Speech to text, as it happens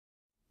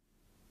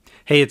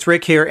Hey, it's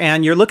Rick here,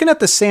 and you're looking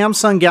at the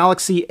Samsung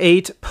Galaxy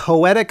 8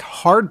 Poetic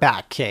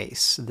hardback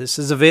case. This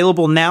is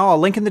available now. I'll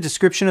link in the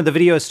description of the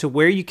video as to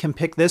where you can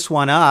pick this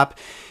one up.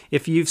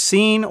 If you've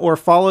seen or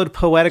followed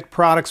Poetic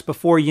products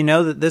before, you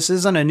know that this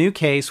isn't a new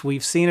case.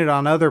 We've seen it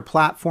on other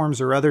platforms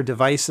or other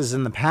devices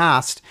in the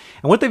past.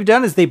 And what they've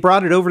done is they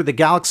brought it over to the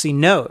Galaxy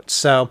Note.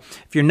 So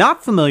if you're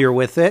not familiar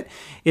with it,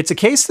 it's a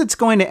case that's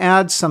going to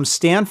add some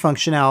stand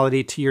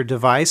functionality to your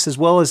device, as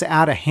well as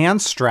add a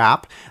hand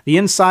strap. The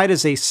inside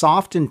is a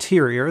soft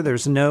interior.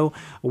 There's no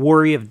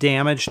worry of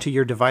damage to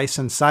your device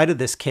inside of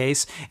this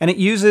case. And it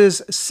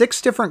uses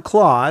 6 different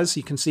claws.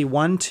 You can see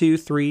 1, 2,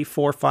 3,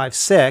 4, 5,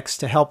 6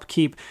 to help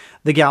keep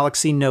the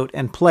Galaxy Note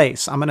in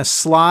place. I'm going to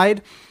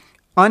slide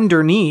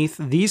underneath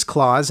these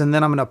claws, and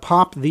then I'm going to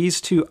pop these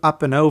two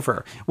up and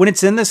over. When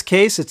it's in this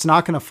case, it's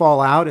not going to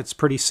fall out. It's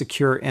pretty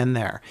secure in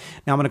there.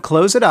 Now I'm going to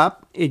close it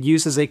up. It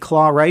uses a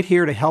claw right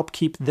here to help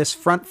keep this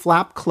front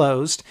flap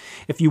closed.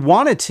 If you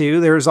wanted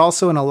to, there's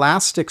also an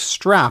elastic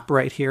strap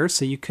right here,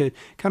 so you could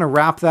kind of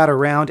wrap that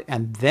around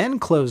and then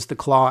close the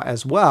claw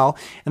as well.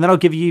 And that'll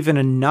give you even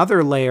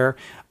another layer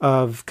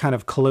of kind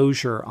of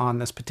closure on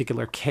this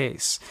particular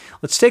case.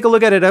 Let's take a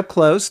look at it up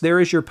close. There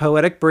is your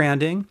Poetic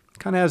branding.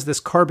 Kind of has this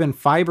carbon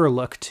fiber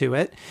look to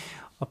it.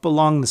 Up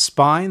along the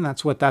spine,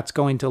 that's what that's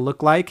going to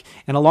look like.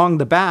 And along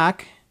the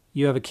back,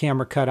 you have a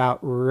camera cutout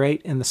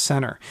right in the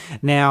center.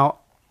 Now,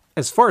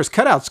 as far as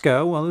cutouts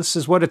go, well, this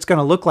is what it's going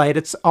to look like.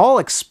 It's all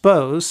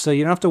exposed, so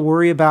you don't have to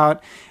worry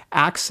about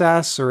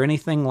access or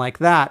anything like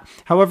that.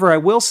 However, I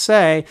will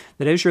say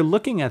that as you're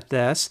looking at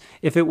this,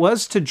 if it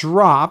was to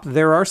drop,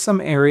 there are some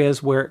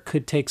areas where it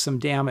could take some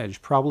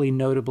damage, probably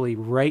notably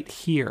right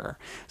here.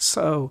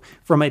 So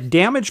from a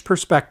damage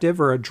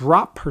perspective or a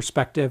drop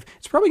perspective,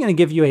 it's probably going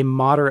to give you a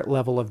moderate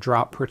level of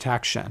drop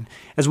protection.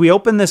 As we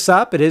open this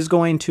up, it is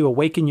going to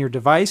awaken your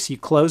device. You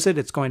close it,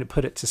 it's going to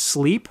put it to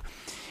sleep.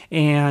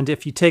 And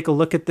if you take a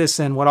look at this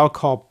in what I'll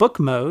call book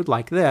mode,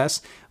 like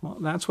this, well,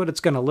 that's what it's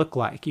going to look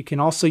like. You can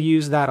also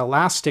use that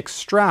elastic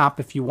strap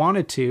if you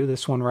wanted to,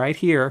 this one right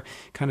here,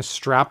 kind of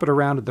strap it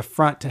around at the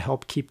front to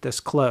help keep this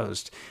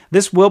closed.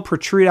 This will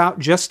protrude out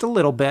just a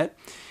little bit,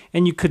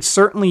 and you could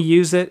certainly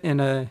use it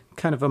in a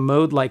kind of a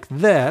mode like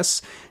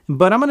this,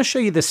 but I'm going to show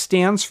you the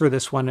stands for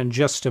this one in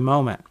just a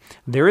moment.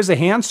 There is a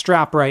hand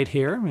strap right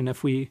here, and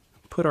if we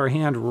put our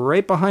hand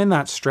right behind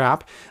that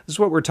strap, this is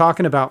what we're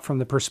talking about from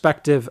the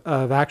perspective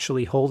of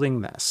actually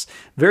holding this.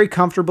 Very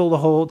comfortable to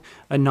hold,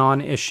 a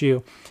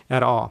non-issue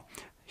at all.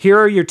 Here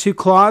are your 2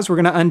 claws. We're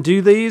going to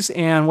undo these,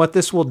 and what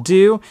this will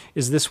do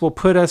is this will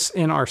put us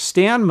in our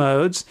stand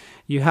modes.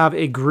 You have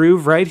a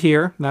groove right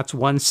here. That's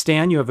one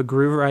stand. You have a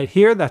groove right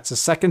here. That's a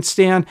second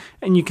stand,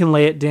 and you can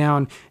lay it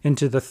down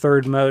into the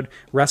 3rd mode,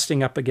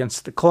 resting up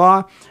against the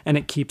claw, and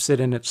it keeps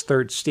it in its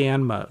 3rd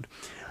stand mode.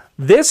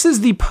 This is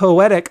the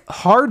Poetic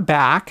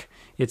hardback.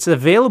 It's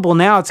available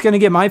now. It's going to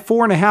get my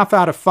 4.5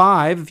 out of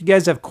 5. If you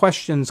guys have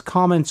questions,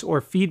 comments,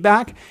 or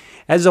feedback,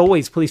 as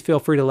always, please feel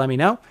free to let me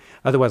know.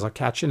 Otherwise, I'll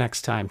catch you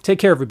next time. Take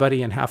care,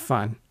 everybody, and have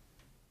fun.